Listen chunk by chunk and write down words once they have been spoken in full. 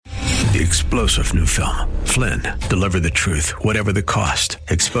the explosive new film, Flynn, Deliver the Truth, Whatever the Cost,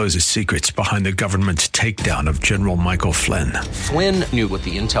 exposes secrets behind the government's takedown of General Michael Flynn. Flynn knew what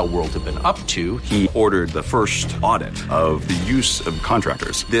the intel world had been up to. He ordered the first audit of the use of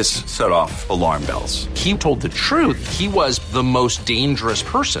contractors. This set off alarm bells. He told the truth. He was the most dangerous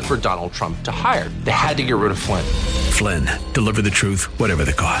person for Donald Trump to hire. They had to get rid of Flynn. Flynn, Deliver the Truth, Whatever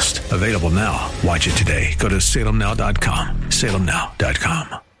the Cost. Available now. Watch it today. Go to salemnow.com.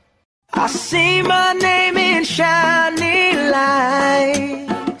 salemnow.com. I see my name in shining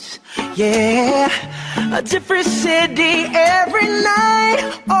lights, yeah, a different city every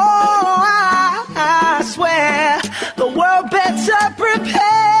night. Oh, I swear the world better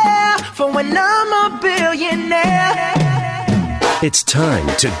prepare for when I'm a billionaire. It's time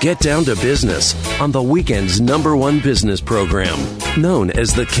to get down to business on the weekend's #1 business program. Known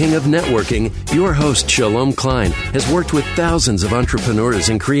as the King of Networking, your host, Shalom Klein, has worked with thousands of entrepreneurs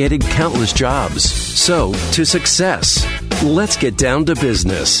and created countless jobs. So, to success. Let's get down to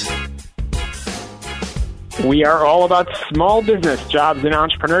business. We are all about small business, jobs, and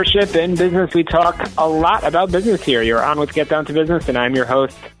entrepreneurship. In business, we talk a lot about business here. You're on with Get Down to Business, and I'm your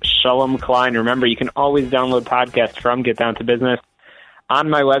host, Shalom Klein. Remember, you can always download podcasts from Get Down to Business on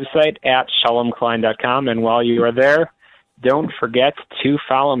my website at shalomklein.com. And while you are there, don't forget to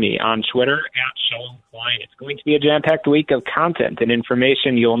follow me on Twitter at Shalom Klein. It's going to be a jam-packed week of content and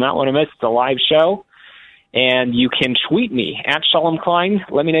information you will not want to miss. It's a live show. And you can tweet me at Shalom Klein.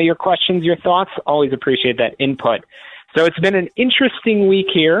 Let me know your questions, your thoughts. Always appreciate that input. So it's been an interesting week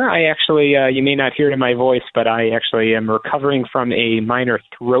here. I actually, you may not hear it in my voice, but I actually am recovering from a minor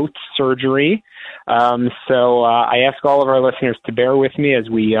throat surgery. So I ask all of our listeners to bear with me as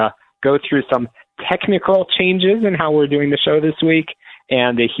we go through some technical changes in how we're doing the show this week.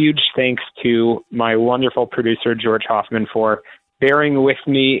 And a huge thanks to my wonderful producer, George Hoffman, for bearing with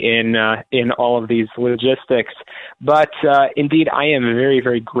me in all of these logistics. But indeed, I am very,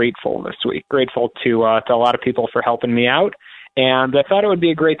 very grateful this week. Grateful to a lot of people for helping me out. And I thought it would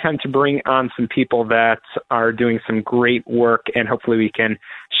be a great time to bring on some people that are doing some great work, and hopefully we can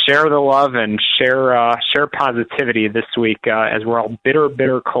share the love and share positivity this week as we're all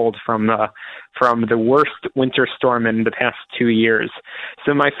bitter cold from the worst winter storm in the past 2 years.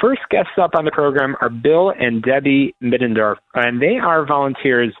 So my first guests up on the program are Bill and Debbie Middendorf, and they are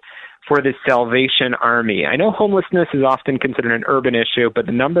volunteers for the Salvation Army. I know homelessness is often considered an urban issue, but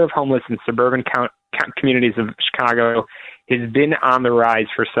the number of homeless in suburban communities of Chicago has been on the rise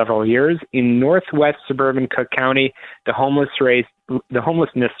for several years. In northwest suburban Cook County, the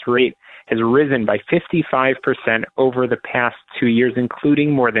homelessness rate has risen by 55% over the past 2 years,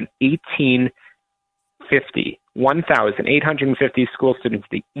 including more than 1,850 school students,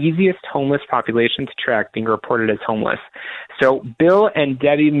 the easiest homeless population to track, being reported as homeless. So Bill and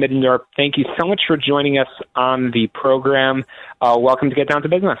Debbie Middendorf, thank you so much for joining us on the program. Welcome to Get Down to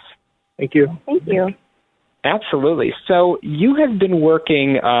Business. Thank you. Thank you. Absolutely. So you have been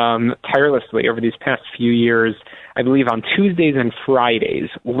working tirelessly over these past few years, I believe on Tuesdays and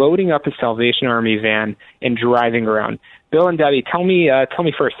Fridays, loading up a Salvation Army van and driving around. Bill and Debbie, tell me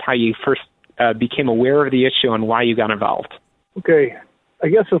first how you first became aware of the issue and why you got involved. Okay. I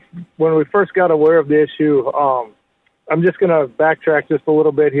guess when we first got aware of the issue, I'm just going to backtrack just a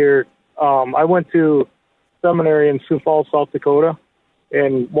little bit here. I went to seminary in Sioux Falls, South Dakota,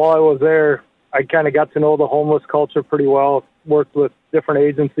 and while I was there, I kind of got to know the homeless culture pretty well, worked with different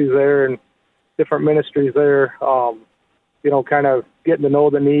agencies there and different ministries there, kind of getting to know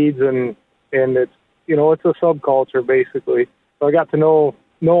the needs, and it's, it's a subculture basically. So I got to know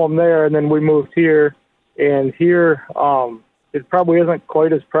them there, and then we moved here, and here it probably isn't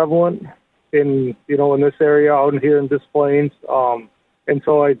quite as prevalent in this area out here in Des Plaines. And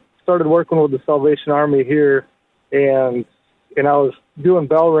so I started working with the Salvation Army here, and I was doing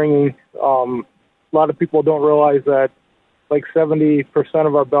bell ringing. A lot of people don't realize that like 70%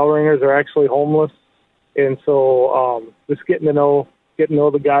 of our bell ringers are actually homeless. And so just getting to know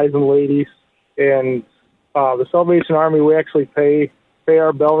the guys and ladies. And the Salvation Army, we actually pay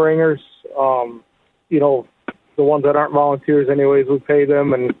our bell ringers. The ones that aren't volunteers anyways, we pay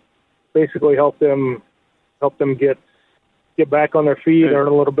them and basically help them get back on their feet, earn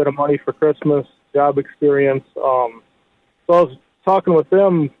a little bit of money for Christmas, job experience. So I was talking with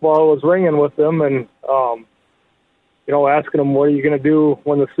them while I was ringing with them, and asking them, what are you going to do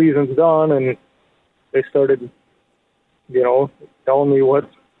when the season's done? And they started telling me what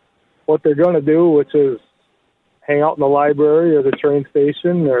they're going to do, which is hang out in the library or the train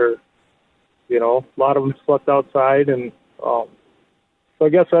station, or a lot of them slept outside. And so I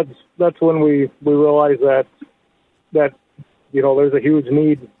guess that's when we realized that there's a huge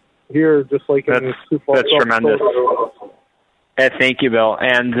need here, just like in Sioux Falls. That's tremendous. Thank you, Bill.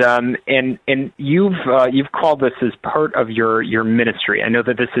 And you've called this as part of your ministry. I know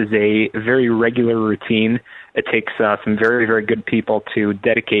that this is a very regular routine. It takes some very, very good people to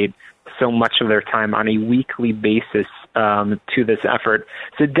dedicate so much of their time on a weekly basis to this effort.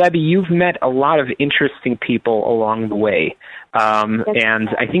 So, Debbie, you've met a lot of interesting people along the way, and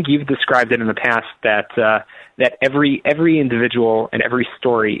I think you've described it in the past that every individual and every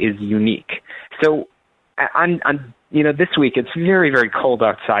story is unique. So, on this week it's very, very cold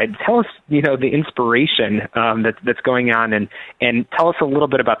outside. Tell us, the inspiration that's going on, and tell us a little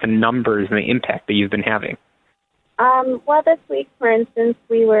bit about the numbers and the impact that you've been having. Well, this week, for instance,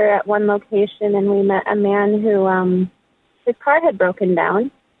 we were at one location and we met a man who his car had broken down.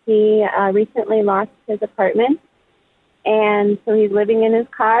 He recently lost his apartment, and so he's living in his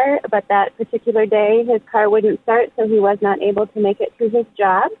car, but that particular day his car wouldn't start, so he was not able to make it to his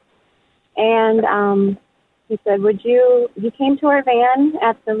job. And he said, he came to our van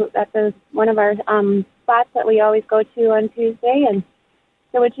at the one of our spots that we always go to on Tuesday, and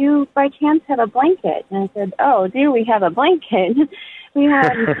so would you by chance have a blanket? And I said, oh, do we have a blanket? We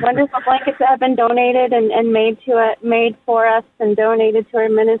have wonderful blankets that have been donated and made for us and donated to our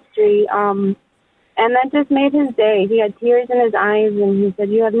ministry. And that just made his day. He had tears in his eyes, and he said,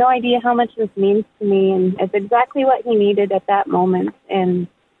 you have no idea how much this means to me. And it's exactly what he needed at that moment. And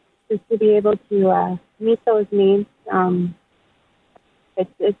just to be able to meet those needs,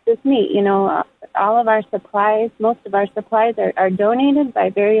 it's just neat. All of our supplies, most of our supplies are donated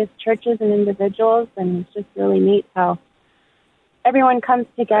by various churches and individuals, and it's just really neat how everyone comes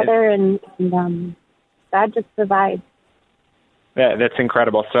together and God just provides. That's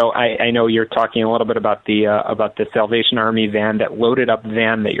incredible. So I know you're talking a little bit about the Salvation Army van, that loaded up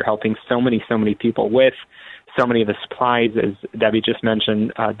van that you're helping so many people with. So many of the supplies, as Debbie just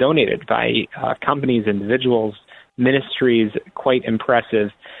mentioned, donated by companies, individuals, ministries. Quite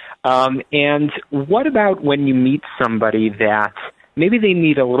impressive. And what about when you meet somebody that maybe they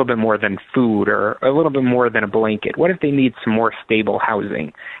need a little bit more than food or a little bit more than a blanket? What if they need some more stable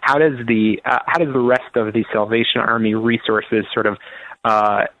housing? How does the rest of the Salvation Army resources sort of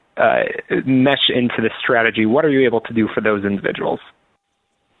mesh into the strategy? What are you able to do for those individuals?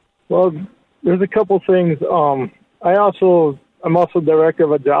 Well, there's a couple things. I'm also director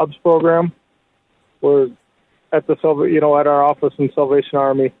of a jobs program. We're at at our office in Salvation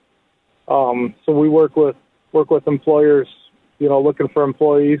Army. So we work with employers, looking for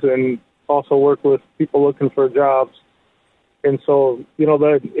employees, and also work with people looking for jobs. And so,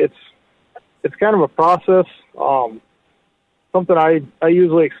 it's kind of a process. Something I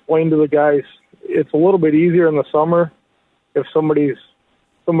usually explain to the guys, it's a little bit easier in the summer if somebody's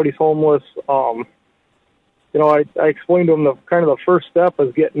homeless. I explained to them the first step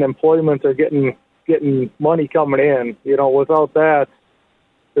is getting employment or getting money coming in. Without that,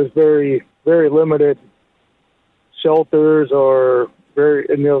 there's very, very limited shelters, during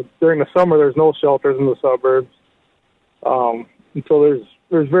the summer there's no shelters in the suburbs. And so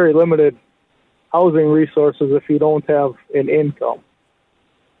there's very limited housing resources if you don't have an income.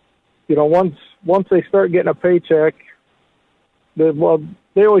 Once they start getting a paycheck,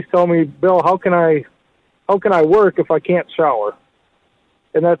 they always tell me, Bill, how can I work if I can't shower?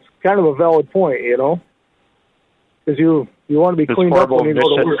 And that's kind of a valid point, because you want to be cleaned up when you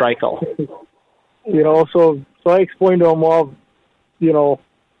go to work. Cycle. So I explained to them, well,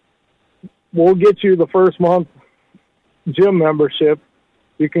 we'll get you the first month gym membership.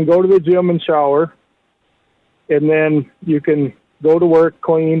 You can go to the gym and shower, and then you can go to work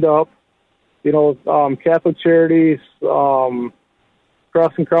cleaned up. Catholic Charities, Cross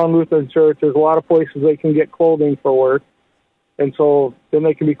and Crown Lutheran Church, there's a lot of places they can get clothing for work. And so then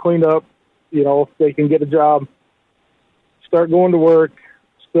they can be cleaned up, they can get a job, start going to work,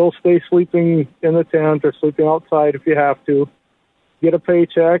 still stay sleeping in the tent or sleeping outside if you have to, get a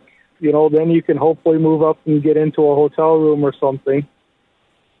paycheck, then you can hopefully move up and get into a hotel room or something.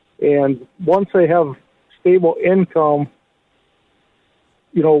 And once they have stable income,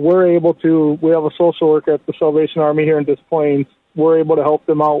 we have a social worker at the Salvation Army here in Des Plaines. We're able to help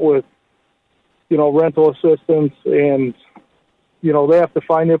them out with, rental assistance, and, they have to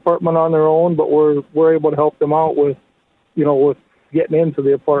find the apartment on their own, but we're able to help them out with, with getting into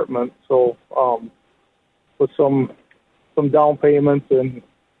the apartment. So, with some down payments and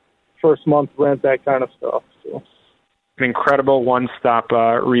first month rent, that kind of stuff. So. An incredible one-stop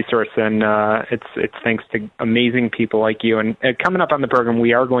resource, and it's thanks to amazing people like you. And coming up on the program,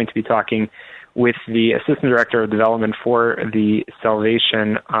 we are going to be talking with the Assistant Director of Development for the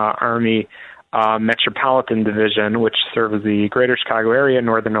Salvation Army, Metropolitan Division, which serves the greater Chicago area,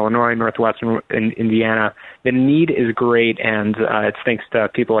 northern Illinois, northwestern Indiana. The need is great, and it's thanks to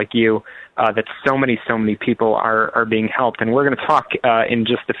people like you that so many people are being helped. And we're going to talk in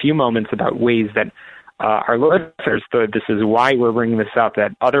just a few moments about ways that our listeners, so this is why we're bringing this up,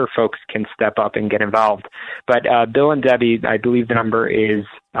 that other folks can step up and get involved. But Bill and Debbie, I believe the number is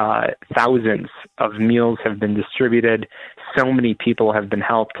thousands of meals have been distributed. So many people have been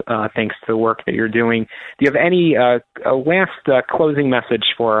helped thanks to the work that you're doing. Do you have any last closing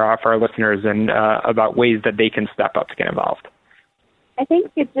message for our listeners and about ways that they can step up to get involved? I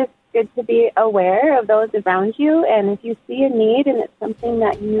think it's just good to be aware of those around you, and if you see a need and it's something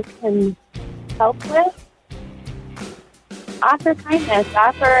that you can help with, offer kindness,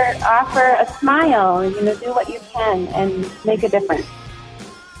 offer a smile, do what you can and make a difference.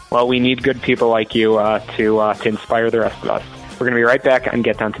 Well, we need good people like you to inspire the rest of us. We're going to be right back on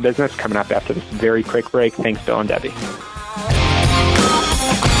Get Down to Business coming up after this very quick break. Thanks, Bill and Debbie.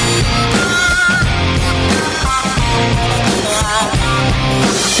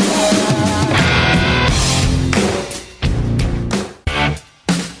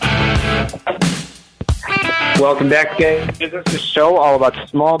 Welcome back to Business, the show all about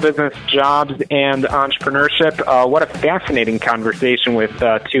small business, jobs, and entrepreneurship. What a fascinating conversation with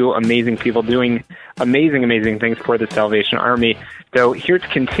two amazing people doing amazing things for the Salvation Army. So here to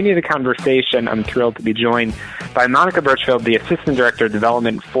continue the conversation, I'm thrilled to be joined by Monica Birchfield, the Assistant Director of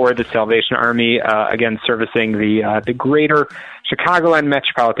Development for the Salvation Army, again servicing the greater Chicagoland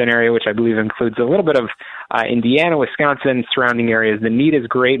metropolitan area, which I believe includes a little bit of Indiana, Wisconsin, surrounding areas. The need is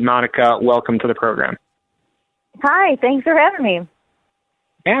great. Monica, welcome to the program. Hi, thanks for having me.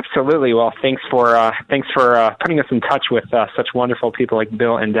 Absolutely. Well, thanks for putting us in touch with such wonderful people like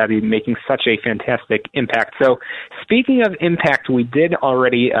Bill and Debbie, making such a fantastic impact. So, speaking of impact, we did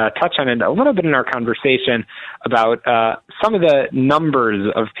already touch on it a little bit in our conversation about some of the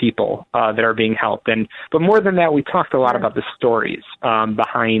numbers of people that are being helped, but more than that, we talked a lot about the stories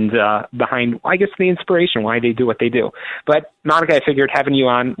behind I guess the inspiration, why they do what they do. But Monica, I figured having you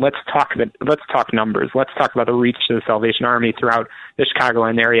on, let's talk numbers. Let's talk about the reach to the Salvation Army throughout the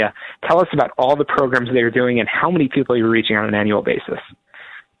Chicagoland area. Tell us about all the programs they're doing and how many people you're reaching on an annual basis.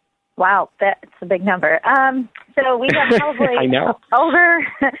 Wow, that's a big number. So we have probably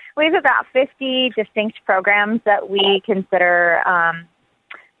we have about 50 distinct programs that we consider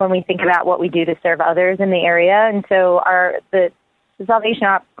when we think about what we do to serve others in the area. And so the Salvation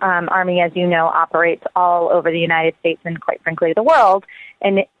Army, as you know, operates all over the United States and, quite frankly, the world.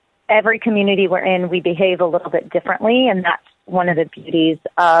 And every community we're in, we behave a little bit differently, and that's one of the beauties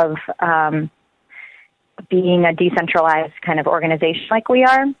of being a decentralized kind of organization like we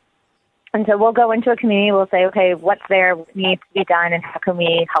are. And so we'll go into a community, we'll say, okay, what's there, what needs to be done, and how can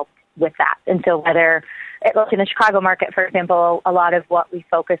we help with that? And so whether, in the Chicago market, for example, a lot of what we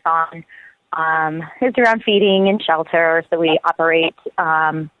focus on is around feeding and shelter. So we operate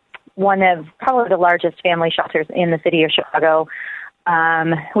one of probably the largest family shelters in the city of Chicago.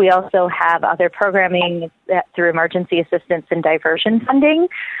 We also have other programming that through emergency assistance and diversion funding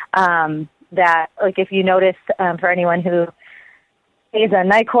that, like if you notice, for anyone who pays a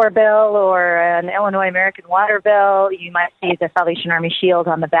NICOR bill or an Illinois American Water bill, you might see the Salvation Army shield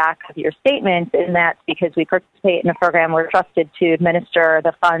on the back of your statement, and that's because we participate in a program we're trusted to administer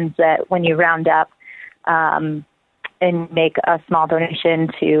the funds that when you round up and make a small donation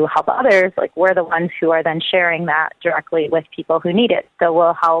to help others, like we're the ones who are then sharing that directly with people who need it. So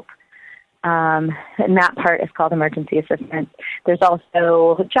we'll help, and that part is called emergency assistance. There's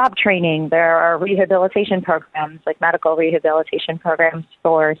also job training. There are rehabilitation programs, like medical rehabilitation programs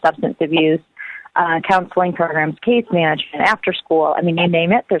for substance abuse, counseling programs, case management, after school. I mean, you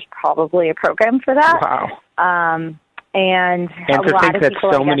name it, there's probably a program for that. Wow. And to think that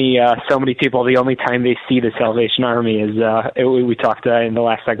so many people, the only time they see the Salvation Army is, we talked in the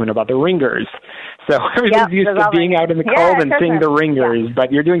last segment about the ringers. So everybody's used to being out in the cold and seeing the ringers,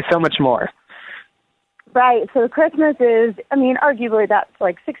 but you're doing so much more. Right. So Christmas is, arguably that's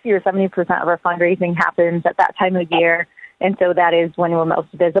like 60 or 70% of our fundraising happens at that time of year. And so that is when we're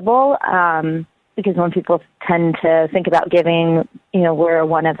most visible. Because when people tend to think about giving, we're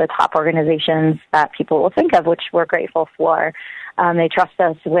one of the top organizations that people will think of, which we're grateful for. They trust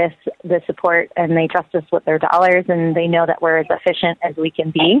us with the support, and they trust us with their dollars, and they know that we're as efficient as we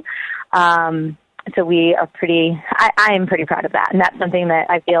can be. So we are I am pretty proud of that. And that's something that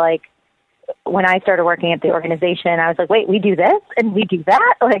I feel like when I started working at the organization, I was like, wait, we do this and we do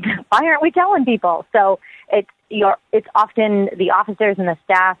that? Like, why aren't we telling people? So it's often the officers and the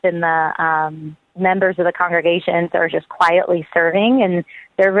staff and members of the congregations are just quietly serving, and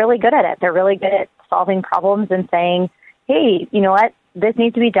they're really good at it. They're really good at solving problems and saying, hey, you know what, this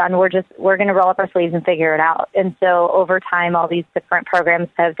needs to be done. We're going to roll up our sleeves and figure it out. And so over time, all these different programs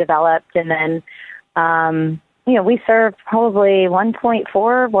have developed, and then, we serve probably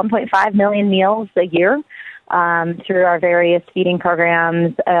 1.5 million meals a year through our various feeding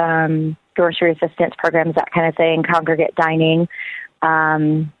programs, grocery assistance programs, that kind of thing, congregate dining.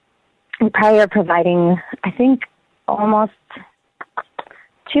 We probably are providing, I think, almost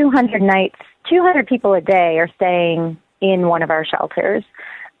 200 nights. 200 people a day are staying in one of our shelters.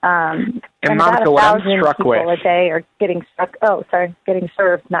 And about Monica, what I'm 1,000 struck people with a day are getting struck. Oh, sorry, getting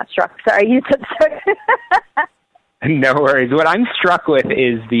served, not struck. Sorry, you said struck. No worries. What I'm struck with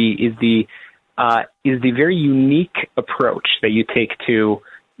is the very unique approach that you take to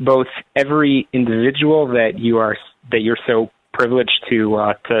both every individual that you're so privileged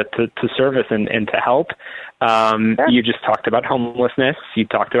to service and to help. Sure. You just talked about homelessness. You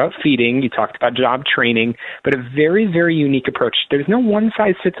talked about feeding. You talked about job training. But a very, very unique approach. There's no one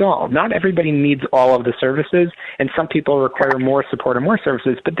size fits all. Not everybody needs all of the services, and some people require more support and more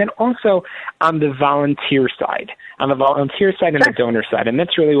services. But then also on the volunteer side, and the donor side, and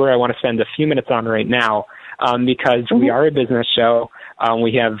that's really where I want to spend a few minutes on right now, because we are a business show.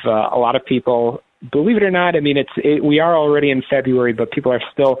 We have a lot of people. Believe it or not, I mean, we are already in February, but people are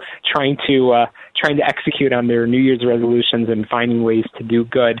still trying to execute on their New Year's resolutions and finding ways to do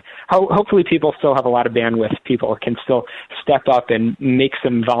good. Hopefully people still have a lot of bandwidth. People can still step up and make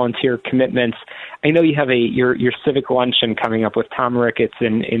some volunteer commitments. I know you have your civic luncheon coming up with Tom Ricketts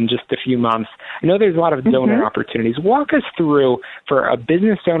in just a few months. I know there's a lot of donor opportunities. Walk us through, for a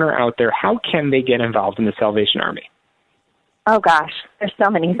business owner out there, how can they get involved in the Salvation Army? Oh, gosh, there's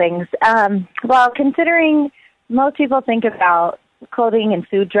so many things. Well, considering most people think about clothing and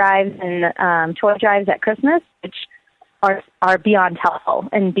food drives and toy drives at Christmas, which are beyond helpful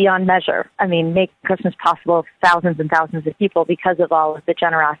and beyond measure. I mean, make Christmas possible for thousands and thousands of people because of all of the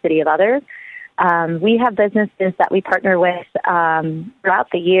generosity of others. We have businesses that we partner with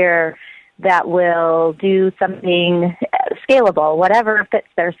throughout the year that will do something scalable, whatever fits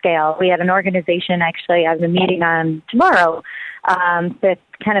their scale. We had an organization, actually, I have a meeting on tomorrow to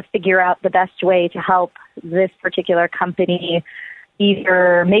kind of figure out the best way to help this particular company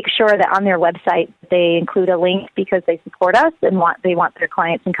either make sure that on their website they include a link because they support us and they want their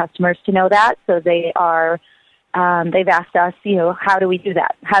clients and customers to know that. So they've asked us, how do we do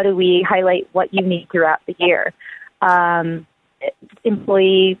that? How do we highlight what you need throughout the year?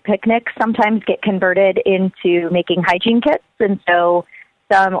 Employee picnics sometimes get converted into making hygiene kits. And so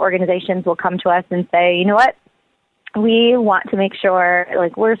some organizations will come to us and say, you know what, we want to make sure,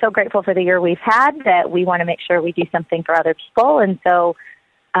 we're so grateful for the year we've had that we want to make sure we do something for other people. And so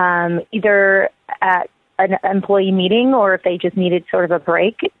either at an employee meeting or if they just needed sort of a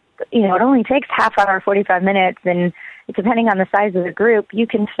break, it only takes half hour, 45 minutes, and depending on the size of the group, you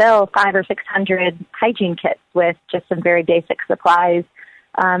can fill 500 or 600 hygiene kits with just some very basic supplies,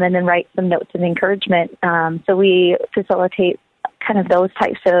 and then write some notes of encouragement. So we facilitate kind of those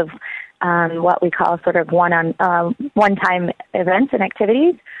types of what we call sort of one-time events and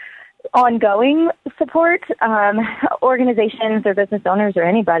activities. Ongoing support, organizations or business owners or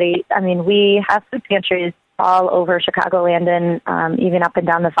anybody. I mean, we have food pantries all over Chicagoland and even up and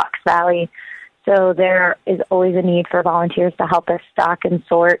down the Fox Valley. So there is always a need for volunteers to help us stock and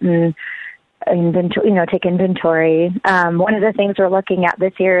sort and take inventory. One of the things we're looking at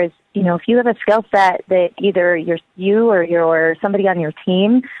this year is, if you have a skill set that either you or somebody on your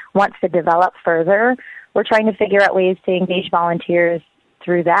team wants to develop further, we're trying to figure out ways to engage volunteers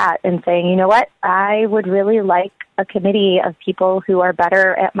through that and saying, you know what, I would really like a committee of people who are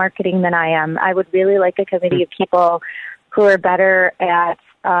better at marketing than I am. I would really like a committee of people who are better at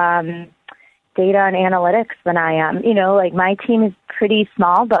data and analytics than I am. My team is pretty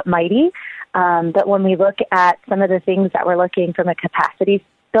small but mighty. But when we look at some of the things that we're looking from a capacity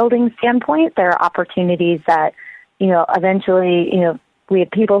building standpoint, there are opportunities that, eventually, we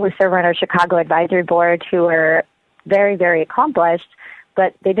have people who serve on our Chicago Advisory Board who are very, very accomplished,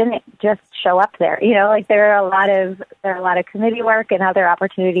 but they didn't just show up there. There are a lot of committee work and other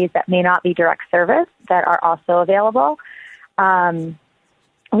opportunities that may not be direct service that are also available.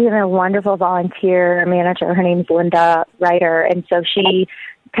 We have a wonderful volunteer manager. Her name's Linda Ryder, and so she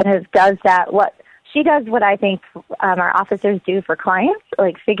kind of does that. She does what I think our officers do for clients,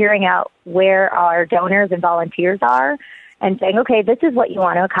 like figuring out where our donors and volunteers are and saying, okay, this is what you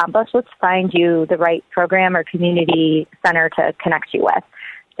want to accomplish. Let's find you the right program or community center to connect you with.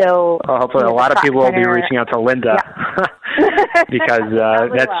 So hopefully a lot of people will be reaching out to Linda because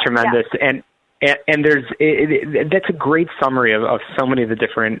that's tremendous. And that's a great summary of so many of the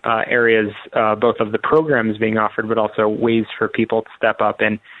different areas, both of the programs being offered, but also ways for people to step up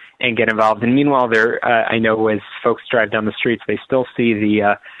and get involved. And meanwhile, I know as folks drive down the streets, they still see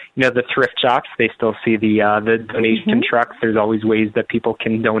the thrift shops. They still see the donation trucks. There's always ways that people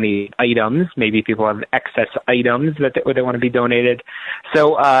can donate items. Maybe people have excess items that they want to be donated.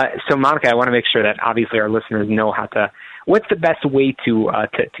 So Monica, I want to make sure that obviously our listeners know what's the best way to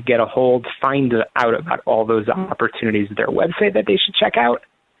get a hold, find out about all those opportunities? Is there a website that they should check out?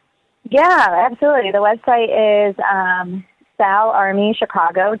 Yeah, absolutely. The website is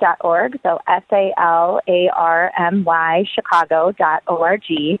salarmychicago.org, so SALARMY Chicago.org.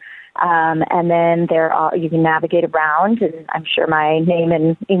 And then you can navigate around, and I'm sure my name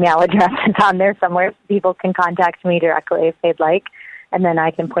and email address is on there somewhere. People can contact me directly if they'd like, and then I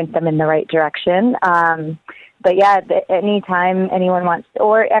can point them in the right direction. But yeah, anytime anyone wants,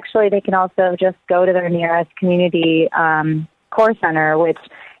 or actually they can also just go to their nearest community core center, which,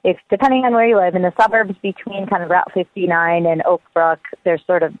 if depending on where you live, in the suburbs between kind of Route 59 and Oak Brook, there's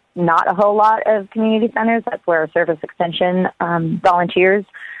sort of not a whole lot of community centers. That's where Service Extension volunteers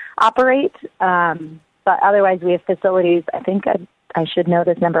operate. But otherwise, we have facilities. I think I should know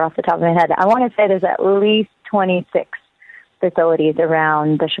this number off the top of my head. I want to say there's at least 26 facilities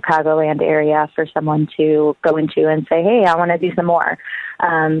around the Chicagoland area for someone to go into and say, hey, I want to do some more.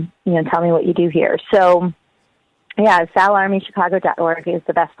 Tell me what you do here. So, yeah, salarmychicago.org is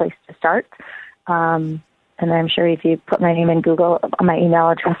the best place to start. And I'm sure if you put my name in Google, my email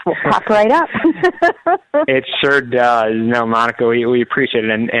address will pop right up. It sure does. No, Monica, we appreciate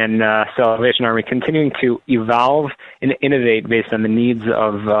it. And Salvation Army continuing to evolve and innovate based on the needs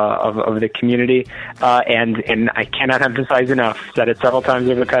of the community. And I cannot emphasize enough, said it several times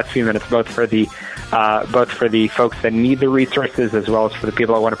over the past few minutes, both for the folks that need the resources as well as for the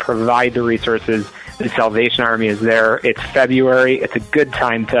people that want to provide the resources. The Salvation Army is there. It's February. It's a good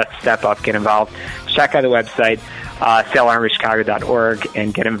time to step up, get involved. Check out the website, salarmychicago.org,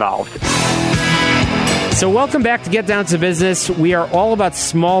 and get involved. So welcome back to Get Down to Business. We are all about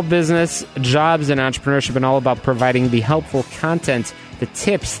small business, jobs, and entrepreneurship, and all about providing the helpful content, the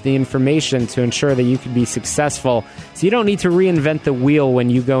tips, the information to ensure that you can be successful. So you don't need to reinvent the wheel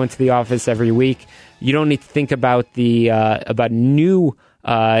when you go into the office every week. You don't need to think about about new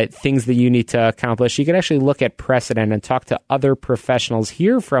things that you need to accomplish. You can actually look at precedent and talk to other professionals,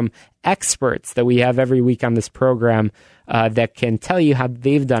 hear from experts that we have every week on this program that can tell you how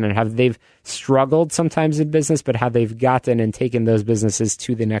they've done it, how they've struggled sometimes in business, but how they've gotten and taken those businesses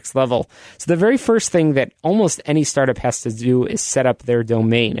to the next level. So the very first thing that almost any startup has to do is set up their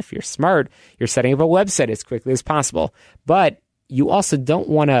domain. If you're smart, you're setting up a website as quickly as possible. But you also don't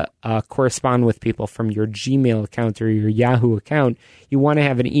want to correspond with people from your Gmail account or your Yahoo account. You want to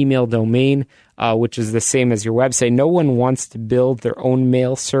have an email domain, which is the same as your website. No one wants to build their own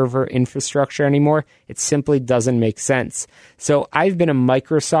mail server infrastructure anymore. It simply doesn't make sense. So I've been a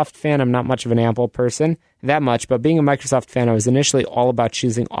Microsoft fan. I'm not much of an Apple person, that much, but being a Microsoft fan, I was initially all about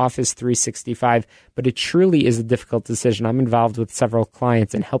choosing Office 365, but it truly is a difficult decision. I'm involved with several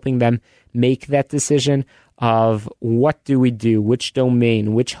clients and helping them make that decision of what do we do, which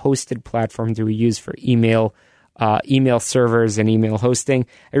domain, which hosted platform do we use for email servers and email hosting.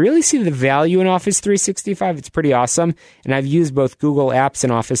 I really see the value in Office 365. It's pretty awesome. And I've used both Google Apps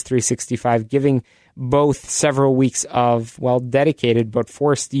and Office 365, giving both several weeks of, dedicated but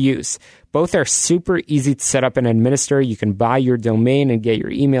forced use. Both are super easy to set up and administer. You can buy your domain and get your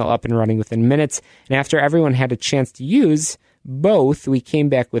email up and running within minutes. And after everyone had a chance to use both, we came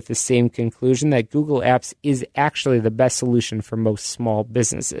back with the same conclusion that Google Apps is actually the best solution for most small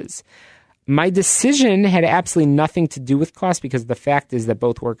businesses. My decision had absolutely nothing to do with cost because the fact is that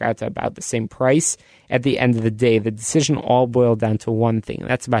both work out to about the same price at the end of the day. The decision all boiled down to one thing, and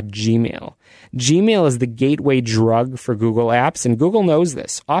that's about Gmail. Gmail is the gateway drug for Google Apps, and Google knows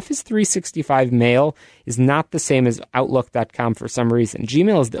this. Office 365 Mail is not the same as Outlook.com for some reason.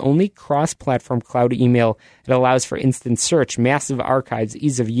 Gmail is the only cross-platform cloud email that allows for instant search, massive archives,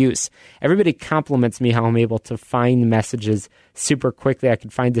 ease of use. Everybody compliments me how I'm able to find messages super quickly. I can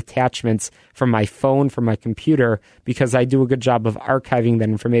find attachments from my phone, from my computer, because I do a good job of archiving that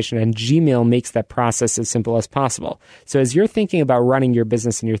information, and Gmail makes that process as simple as possible. So as you're thinking about running your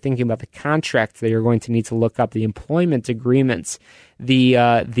business and you're thinking about the contracts that you're going to need to look up, the employment agreements,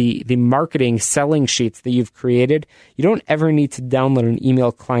 the marketing selling sheets that you've created, you don't ever need to download an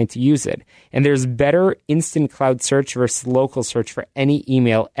email client to use it. And there's better instant cloud search versus local search for any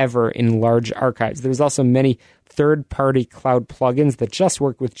email ever in large archives. There's also many third-party cloud plugins that just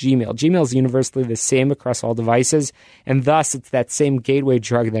work with Gmail. Gmail is universally the same across all devices, and thus it's that same gateway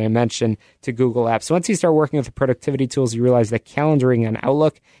drug that I mentioned to Google Apps. Once you start working with the productivity tools, you realize that calendaring on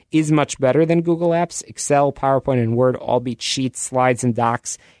Outlook is much better than Google Apps. Excel, PowerPoint, and Word all beat Sheets, Slides, and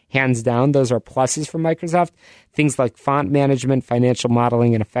Docs. Hands down, those are pluses from Microsoft. Things like font management, financial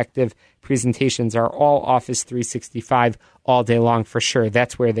modeling, and effective presentations are all Office 365 all day long for sure.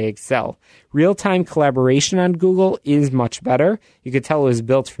 That's where they excel. Real-time collaboration on Google is much better. You could tell it was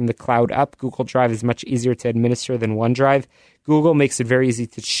built from the cloud up. Google Drive is much easier to administer than OneDrive. Google makes it very easy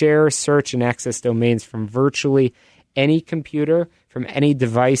to share, search, and access domains from virtually any computer, from any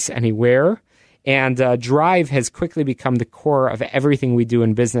device, anywhere. And Drive has quickly become the core of everything we do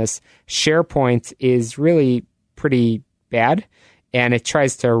in business. SharePoint is really pretty bad, and it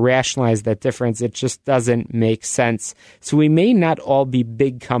tries to rationalize that difference. It just doesn't make sense. So we may not all be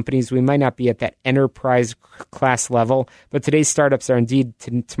big companies. We might not be at that enterprise class level, but today's startups are indeed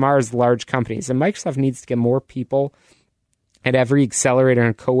tomorrow's large companies. And Microsoft needs to get more people at every accelerator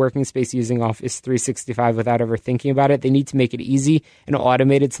and co-working space using Office 365 without ever thinking about it. They need to make it easy and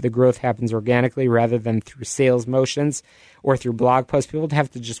automated so the growth happens organically rather than through sales motions or through blog posts. People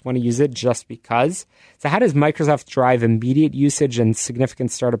have to just want to use it just because. So how does Microsoft drive immediate usage and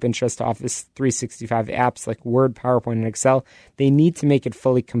significant startup interest to Office 365 apps like Word, PowerPoint, and Excel? They need to make it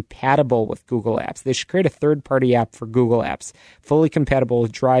fully compatible with Google Apps. They should create a third-party app for Google Apps, fully compatible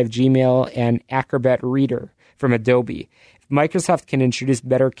with Drive, Gmail, and Acrobat Reader from Adobe. Microsoft can introduce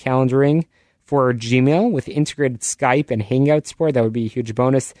better calendaring for Gmail with integrated Skype and Hangout support. That would be a huge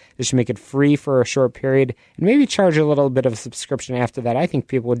bonus. They should make it free for a short period and maybe charge a little bit of a subscription after that. I think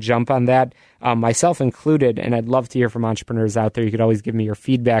people would jump on that, myself included, and I'd love to hear from entrepreneurs out there. You could always give me your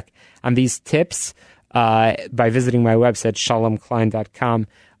feedback on these tips by visiting my website, shalomklein.com.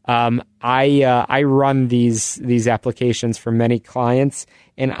 I run these applications for many clients,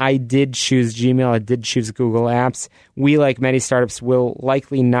 and I did choose Gmail. I did choose Google Apps. We, like many startups, will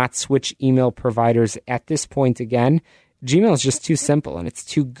likely not switch email providers at this point again. Gmail is just too simple, and it's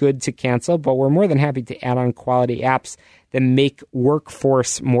too good to cancel, but we're more than happy to add on quality apps that make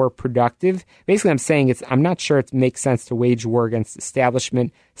workforce more productive. Basically, I'm saying I'm not sure it makes sense to wage war against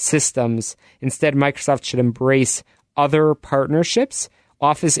establishment systems. Instead, Microsoft should embrace other partnerships.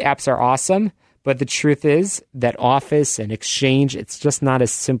 Office apps are awesome, but the truth is that Office and Exchange, it's just not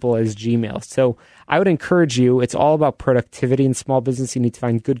as simple as Gmail. So I would encourage you, it's all about productivity in small business. You need to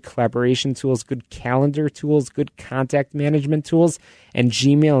find good collaboration tools, good calendar tools, good contact management tools, and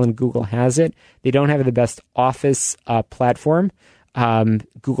Gmail and Google has it. They don't have the best Office platform.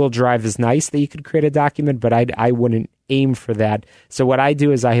 Google Drive is nice that you could create a document, but I wouldn't aim for that. So what I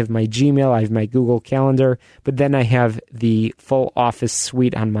do is I have my Gmail, I have my Google Calendar, but then I have the full Office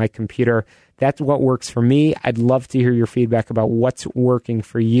suite on my computer. That's what works for me. I'd love to hear your feedback about what's working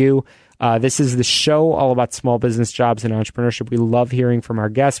for you. This is the show all about small business, jobs, and entrepreneurship. We love hearing from our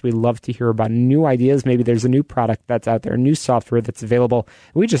guests. We love to hear about new ideas. Maybe there's a new product that's out there, a new software that's available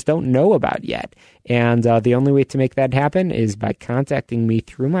we just don't know about yet. And the only way to make that happen is by contacting me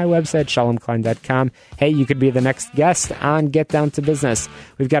through my website, shalomklein.com. Hey, you could be the next guest on Get Down to Business.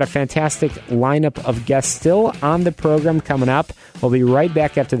 We've got a fantastic lineup of guests still on the program coming up. We'll be right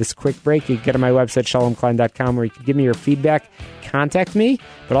back after this quick break. You can get on my website, shalomklein.com, where you can give me your feedback, contact me,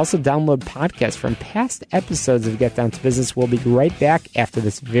 but also download podcasts from past episodes of Get Down to Business. We'll be right back after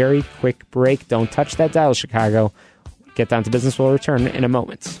this very quick break. Don't touch that dial, Chicago. Get Down to Business will return in a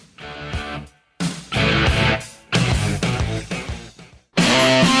moment.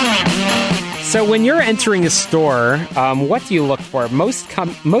 So when you're entering a store, what do you look for? Most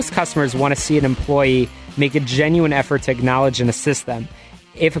customers want to see an employee make a genuine effort to acknowledge and assist them.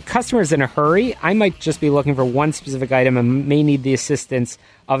 If a customer is in a hurry, I might just be looking for one specific item and may need the assistance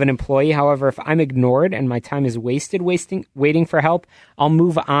of an employee. However, if I'm ignored and my time is wasted waiting for help, I'll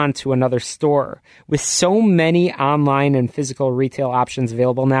move on to another store. With so many online and physical retail options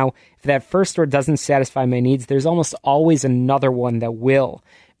available now, if that first store doesn't satisfy my needs, there's almost always another one that will.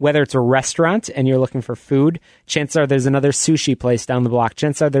 Whether it's a restaurant and you're looking for food, chances are there's another sushi place down the block.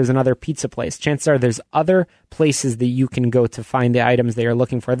 Chances are there's another pizza place. Chances are there's other places that you can go to find the items that you're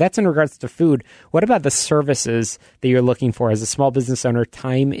looking for. That's in regards to food. What about the services that you're looking for? As a small business owner,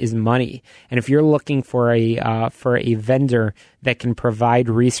 time is money. And if you're looking for a vendor that can provide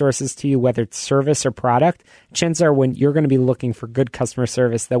resources to you, whether it's service or product, chances are when you're going to be looking for good customer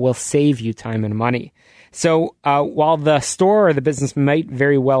service that will save you time and money. So while the store or the business might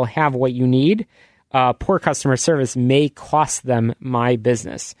very well have what you need, poor customer service may cost them my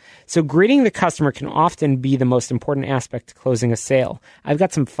business. So greeting the customer can often be the most important aspect to closing a sale. I've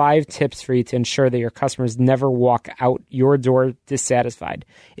got some 5 tips for you to ensure that your customers never walk out your door dissatisfied.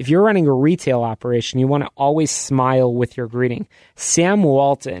 If you're running a retail operation, you want to always smile with your greeting. Sam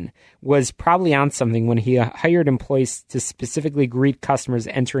Walton was probably on something when he hired employees to specifically greet customers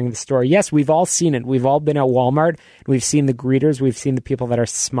entering the store. Yes, we've all seen it. We've all been at Walmart. We've seen the greeters. We've seen the people that are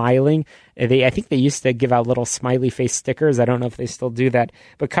smiling. I think they used to give out little smiley face stickers. I don't know if they still do that.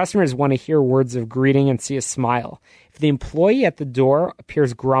 But customers want to hear words of greeting and see a smile. If the employee at the door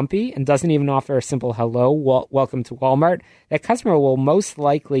appears grumpy and doesn't even offer a simple hello, welcome to Walmart, that customer will most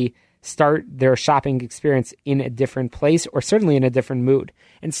likely start their shopping experience in a different place or certainly in a different mood.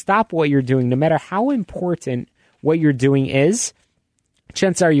 And stop what you're doing. No matter how important what you're doing is,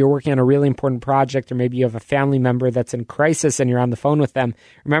 chances are you're working on a really important project, or maybe you have a family member that's in crisis and you're on the phone with them.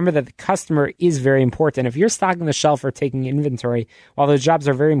 Remember that the customer is very important. If you're stocking the shelf or taking inventory, while those jobs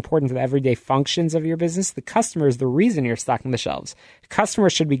are very important to the everyday functions of your business, the customer is the reason you're stocking the shelves.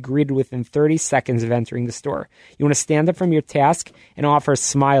 Customers should be greeted within 30 seconds of entering the store. You want to stand up from your task and offer a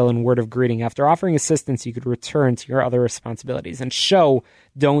smile and word of greeting. After offering assistance, you could return to your other responsibilities. And show,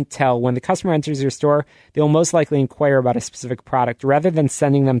 don't tell. When the customer enters your store, they'll most likely inquire about a specific product. Rather than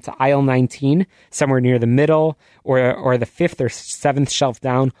sending them to aisle 19, somewhere near the middle or the 5th or 7th shelf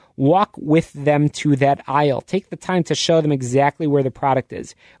down, walk with them to that aisle. Take the time to show them exactly where the product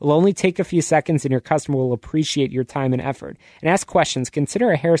is. It'll only take a few seconds and your customer will appreciate your time and effort. And ask questions. Consider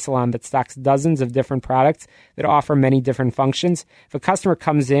a hair salon that stocks dozens of different products that offer many different functions. If a customer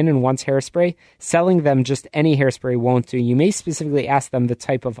comes in and wants hairspray, selling them just any hairspray won't do. You may specifically ask them the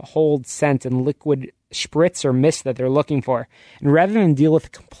type of hold, scent, and liquid spritz or mist that they're looking for. And rather than deal with a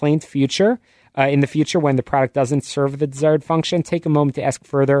complaint in the future when the product doesn't serve the desired function, take a moment to ask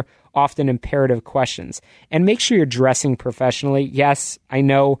further, often imperative questions. And make sure you're dressing professionally. Yes, I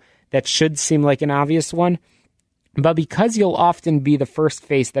know that should seem like an obvious one, but because you'll often be the first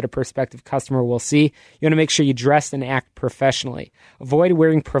face that a prospective customer will see, you want to make sure you dress and act professionally. Avoid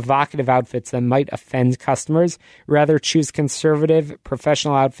wearing provocative outfits that might offend customers. Rather, choose conservative,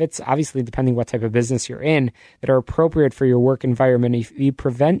 professional outfits, obviously depending what type of business you're in, that are appropriate for your work environment. If you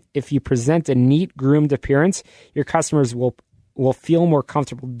present a neat, groomed appearance, your customers will feel more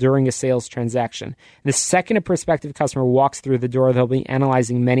comfortable during a sales transaction. The second a prospective customer walks through the door, they'll be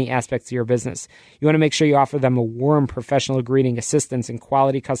analyzing many aspects of your business. You want to make sure you offer them a warm, professional greeting, assistance, and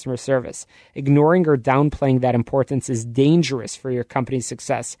quality customer service. Ignoring or downplaying that importance is dangerous for your company's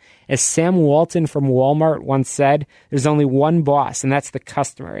success. As Sam Walton from Walmart once said, there's only one boss, and that's the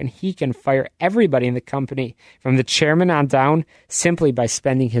customer, and he can fire everybody in the company, from the chairman on down, simply by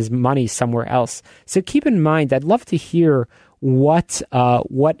spending his money somewhere else. So keep in mind, I'd love to hear what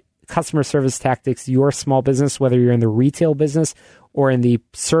customer service tactics your small business, whether you're in the retail business or in the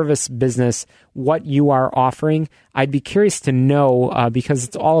service business, what you are offering. I'd be curious to know because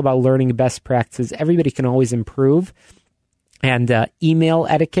it's all about learning best practices. Everybody can always improve. And email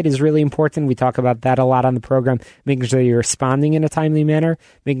etiquette is really important. We talk about that a lot on the program, making sure that you're responding in a timely manner,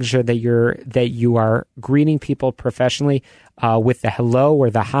 making sure that you are greeting people professionally with the hello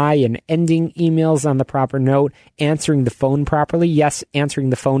or the hi, and ending emails on the proper note, answering the phone properly. Yes, answering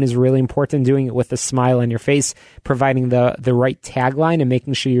the phone is really important, doing it with a smile on your face, providing the right tagline, and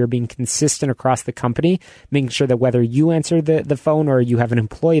making sure you're being consistent across the company, making sure that whether you answer the phone or you have an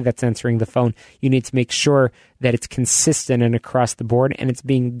employee that's answering the phone, you need to make sure that it's consistent and across the board, and it's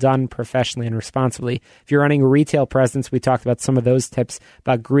being done professionally and responsibly. If you're running a retail presence, we talked about some of those tips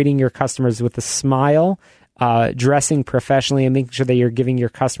about greeting your customers with a smile, dressing professionally, and making sure that you're giving your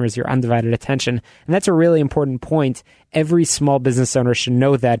customers your undivided attention. And that's a really important point. Every small business owner should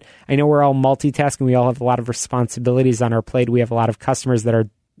know that. I know we're all multitasking. We all have a lot of responsibilities on our plate. We have a lot of customers that are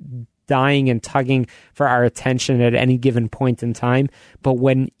dying and tugging for our attention at any given point in time. But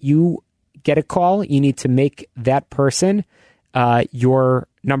when you get a call, you need to make that person your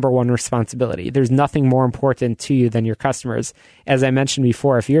number one responsibility. There's nothing more important to you than your customers. As I mentioned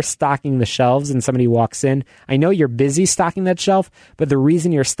before, if you're stocking the shelves and somebody walks in, I know you're busy stocking that shelf, but the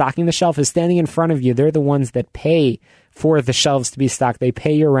reason you're stocking the shelf is standing in front of you. They're the ones that pay for the shelves to be stocked. They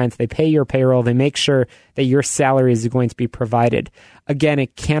pay your rent. They pay your payroll. They make sure that your salary is going to be provided. Again,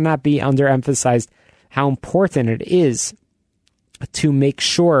 it cannot be underemphasized how important it is to make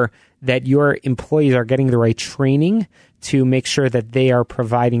sure that your employees are getting the right training to make sure that they are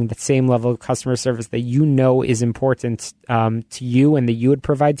providing the same level of customer service that you know is important to you and that you would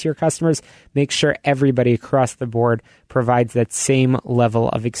provide to your customers. Make sure everybody across the board provides that same level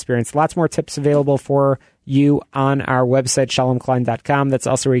of experience. Lots more tips available for you on our website, shalomklein.com. That's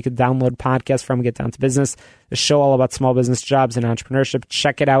also where you can download podcasts from Get Down to Business, the show all about small business, jobs, and entrepreneurship.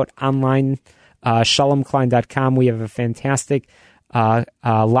 Check it out online, shalomklein.com. We have a fantastic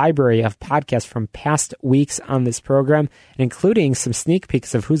library of podcasts from past weeks on this program, including some sneak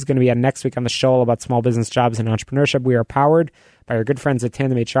peeks of who's going to be on next week on the show all about small business, jobs, and entrepreneurship. We are powered by our good friends at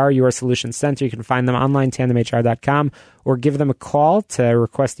Tandem HR, your solution center. You can find them online, tandemhr.com, or give them a call to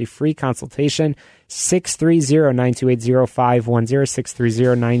request a free consultation,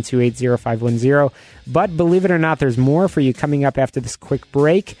 630-928-0510, 630-928-0510. But believe it or not, there's more for you coming up after this quick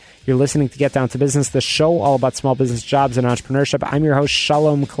break. You're listening to Get Down to Business, the show all about small business, jobs, and entrepreneurship. I'm your host,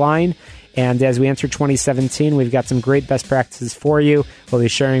 Shalom Klein. And as we enter 2017, we've got some great best practices for you. We'll be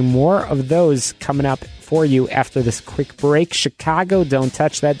sharing more of those coming up for you after this quick break. Chicago, don't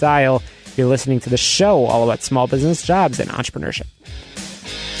touch that dial. You're listening to the show all about small business, jobs, and entrepreneurship.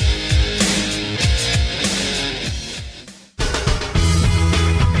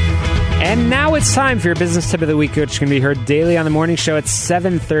 And now it's time for your business tip of the week, which can be heard daily on the morning show at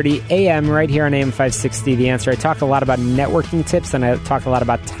 7:30 a.m. right here on AM 560. The Answer. I talk a lot about networking tips, and I talk a lot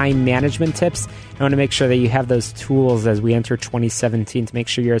about time management tips. I want to make sure that you have those tools as we enter 2017 to make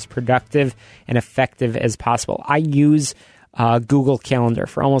sure you're as productive and effective as possible. I use Google Calendar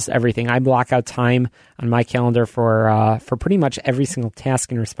for almost everything. I block out time on my calendar for pretty much every single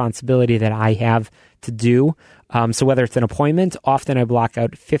task and responsibility that I have to do. So whether it's an appointment, often I block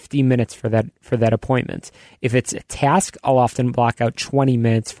out 50 minutes for that appointment. If it's a task, I'll often block out 20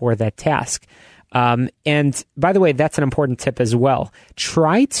 minutes for that task. And by the way, that's an important tip as well.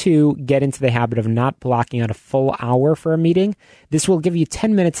 Try to get into the habit of not blocking out a full hour for a meeting. This will give you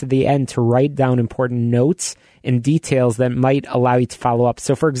 10 minutes at the end to write down important notes and details that might allow you to follow up.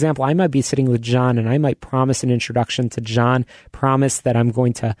 So for example, I might be sitting with John and I might promise an introduction to John, promise that I'm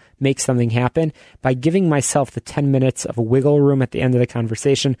going to make something happen. By giving myself the 10 minutes of wiggle room at the end of the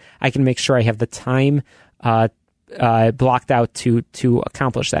conversation, I can make sure I have the time blocked out to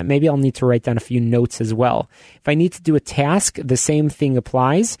accomplish that. Maybe I'll need to write down a few notes as well. If I need to do a task, the same thing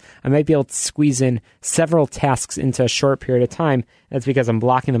applies. I might be able to squeeze in several tasks into a short period of time. That's because I'm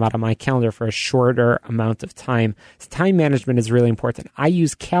blocking them out on my calendar for a shorter amount of time. So time management is really important. I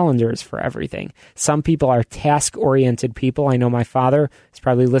use calendars for everything. Some people are task-oriented people. I know my father is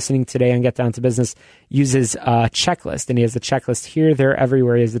probably listening today on Get Down to Business, uses a checklist, and he has a checklist here, there,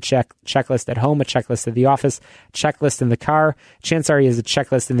 everywhere. He has a checklist at home, a checklist at the office, checklist in the car. Chances are he has a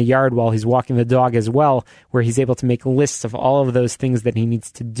checklist in the yard while he's walking the dog as well, where he's able to make lists of all of those things that he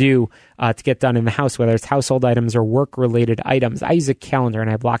needs to do to get done in the house, whether it's household items or work-related items. I use a calendar and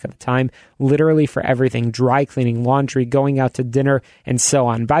I block at the time literally for everything: dry cleaning, laundry, going out to dinner, and so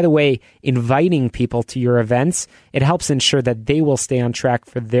on. By the way, inviting people to your events, it helps ensure that they will stay on track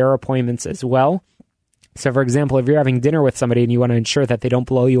for their appointments as well. So for example, if you're having dinner with somebody and you want to ensure that they don't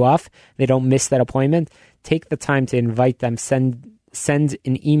blow you off, they don't miss that appointment, take the time to invite them, send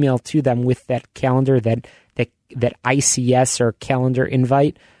an email to them with that calendar, that ICS or calendar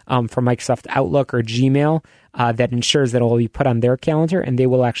invite from Microsoft Outlook or Gmail that ensures that it will be put on their calendar, and they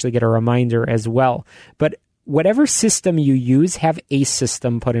will actually get a reminder as well. But whatever system you use, have a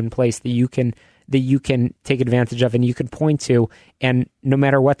system put in place that you can take advantage of and you can point to. And no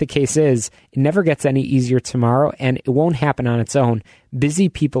matter what the case is, it never gets any easier tomorrow, and it won't happen on its own. Busy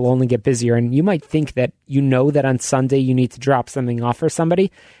people only get busier. And you might think that you know that on Sunday you need to drop something off for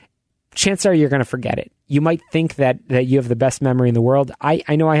somebody. Chances are you're going to forget it. You might think that you have the best memory in the world.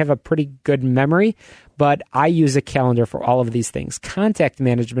 I know I have a pretty good memory, but I use a calendar for all of these things. Contact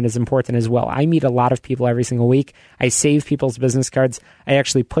management is important as well. I meet a lot of people every single week. I save people's business cards. I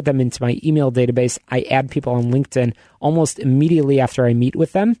actually put them into my email database. I add people on LinkedIn almost immediately after I meet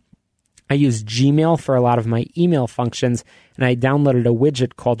with them. I use Gmail for a lot of my email functions, and I downloaded a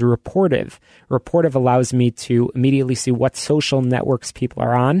widget called Reportive. Reportive allows me to immediately see what social networks people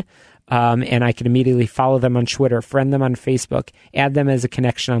are on. And I can immediately follow them on Twitter, friend them on Facebook, add them as a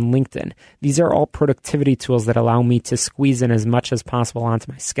connection on LinkedIn. These are all productivity tools that allow me to squeeze in as much as possible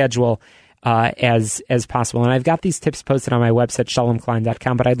onto my schedule as possible. And I've got these tips posted on my website,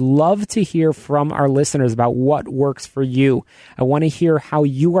 shalomklein.com, but I'd love to hear from our listeners about what works for you. I want to hear how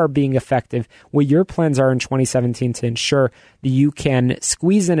you are being effective, what your plans are in 2017 to ensure that you can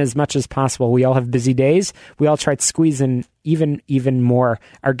squeeze in as much as possible. We all have busy days. We all try to squeeze in even more.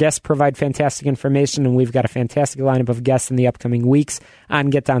 Our guests provide fantastic information, and we've got a fantastic lineup of guests in the upcoming weeks on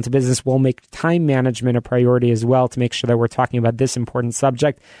Get Down to Business. We'll make time management a priority as well to make sure that we're talking about this important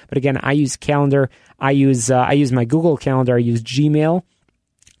subject. But again, I use Calendar. I use my Google Calendar. I use Gmail.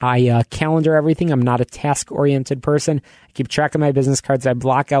 I calendar everything. I'm not a task-oriented person. I keep track of my business cards. I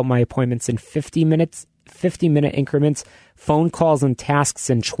block out my appointments in 50-minute increments, phone calls and tasks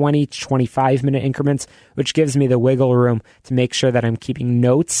in 20 to 25-minute increments, which gives me the wiggle room to make sure that I'm keeping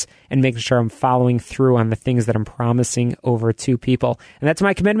notes and making sure I'm following through on the things that I'm promising over to people. And that's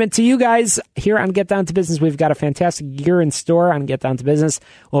my commitment to you guys here on Get Down to Business. We've got a fantastic year in store on Get Down to Business.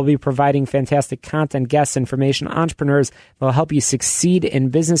 We'll be providing fantastic content, guests, information, entrepreneurs that will help you succeed in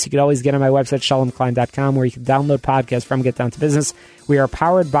business. You can always get on my website, shalomklein.com, where you can download podcasts from Get Down to Business. We are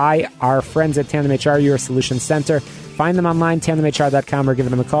powered by our friends at Tandem HR, your solution center. Find them online, tandemhr.com, or give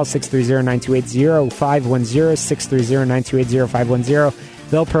them a call, 630-928-0510, 630-928-0510.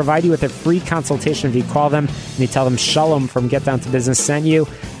 They'll provide you with a free consultation if you call them and you tell them Shalom from Get Down to Business sent you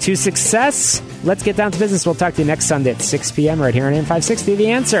to success. Let's get down to business. We'll talk to you next Sunday at 6 p.m. right here on AM 560,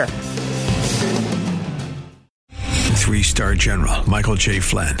 The Answer. 3-star General Michael J.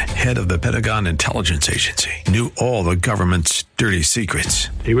 Flynn, head of the Pentagon Intelligence Agency, knew all the government's dirty secrets.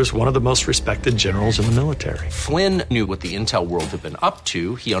 He was one of the most respected generals in the military. Flynn knew what the intel world had been up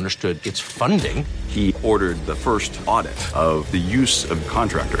to. He understood its funding. He ordered the first audit of the use of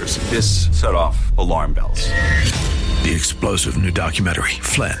contractors. This set off alarm bells. The explosive new documentary,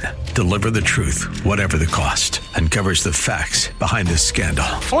 Flynn, Deliver the Truth, Whatever the Cost, uncovers the facts behind this scandal.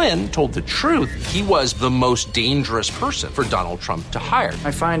 Flynn told the truth. He was the most dangerous person for Donald Trump to hire.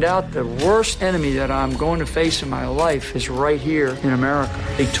 I find out the worst enemy that I'm going to face in my life is right here in America.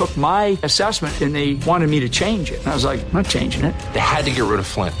 They took my assessment and they wanted me to change it. And I was like, I'm not changing it. They had to get rid of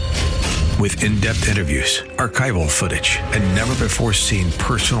Flynn. With in-depth interviews, archival footage, and never-before-seen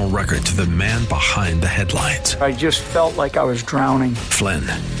personal records of the man behind the headlines. I just felt like I was drowning. Flynn,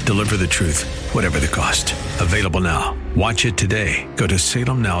 Deliver the Truth, Whatever the Cost. Available now. Watch it today. Go to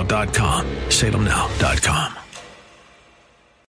salemnow.com. salemnow.com.